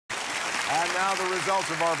And now the results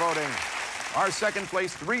of our voting. Our second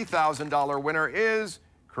place $3,000 winner is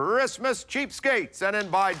Christmas Cheapskate, sent in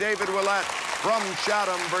by David Willett from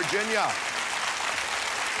Chatham, Virginia.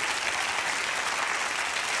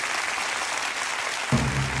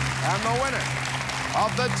 And the winner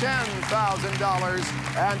of the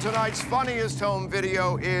 $10,000 and tonight's funniest home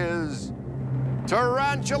video is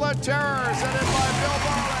Tarantula Terror, sent in by Bill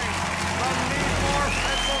Bowling from Needmore,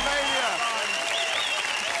 Pennsylvania.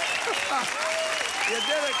 You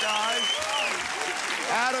did it, guys.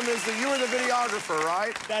 Adam you were the videographer,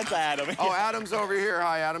 right? That's Adam. Oh, Adam's over here.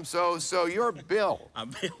 Hi, Adam. So you're Bill.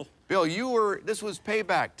 I'm Bill. Bill, this was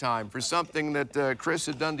payback time for something that Chris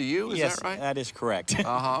had done to you, is that right? Yes, that is correct.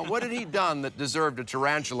 Uh-huh. What had he done that deserved a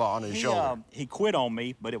tarantula on his shoulder? He quit on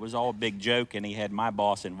me, but it was all a big joke, and he had my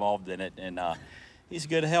boss involved in it, and he's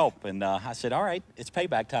good help. And I said, all right, it's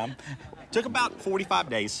payback time. Took about 45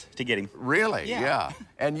 days to get him. Really? Yeah.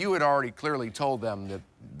 And you had already clearly told them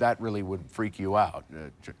that really would freak you out.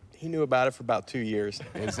 He knew about it for about 2 years.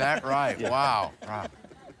 Is that right? Yeah. Wow.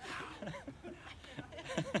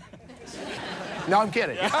 No, I'm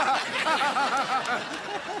kidding.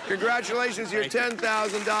 Congratulations, you're $10,000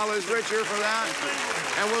 richer for that.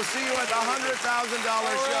 And we'll see you at the $100,000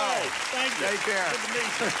 show. Thank you. Take care. Good to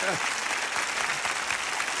meet you.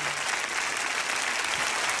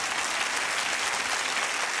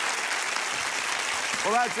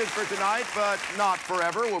 Well, that's it for tonight, but not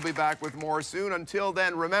forever. We'll be back with more soon. Until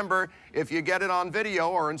then, remember, if you get it on video,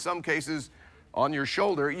 or in some cases on your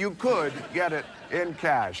shoulder, you could get it in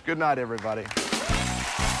cash. Good night, everybody.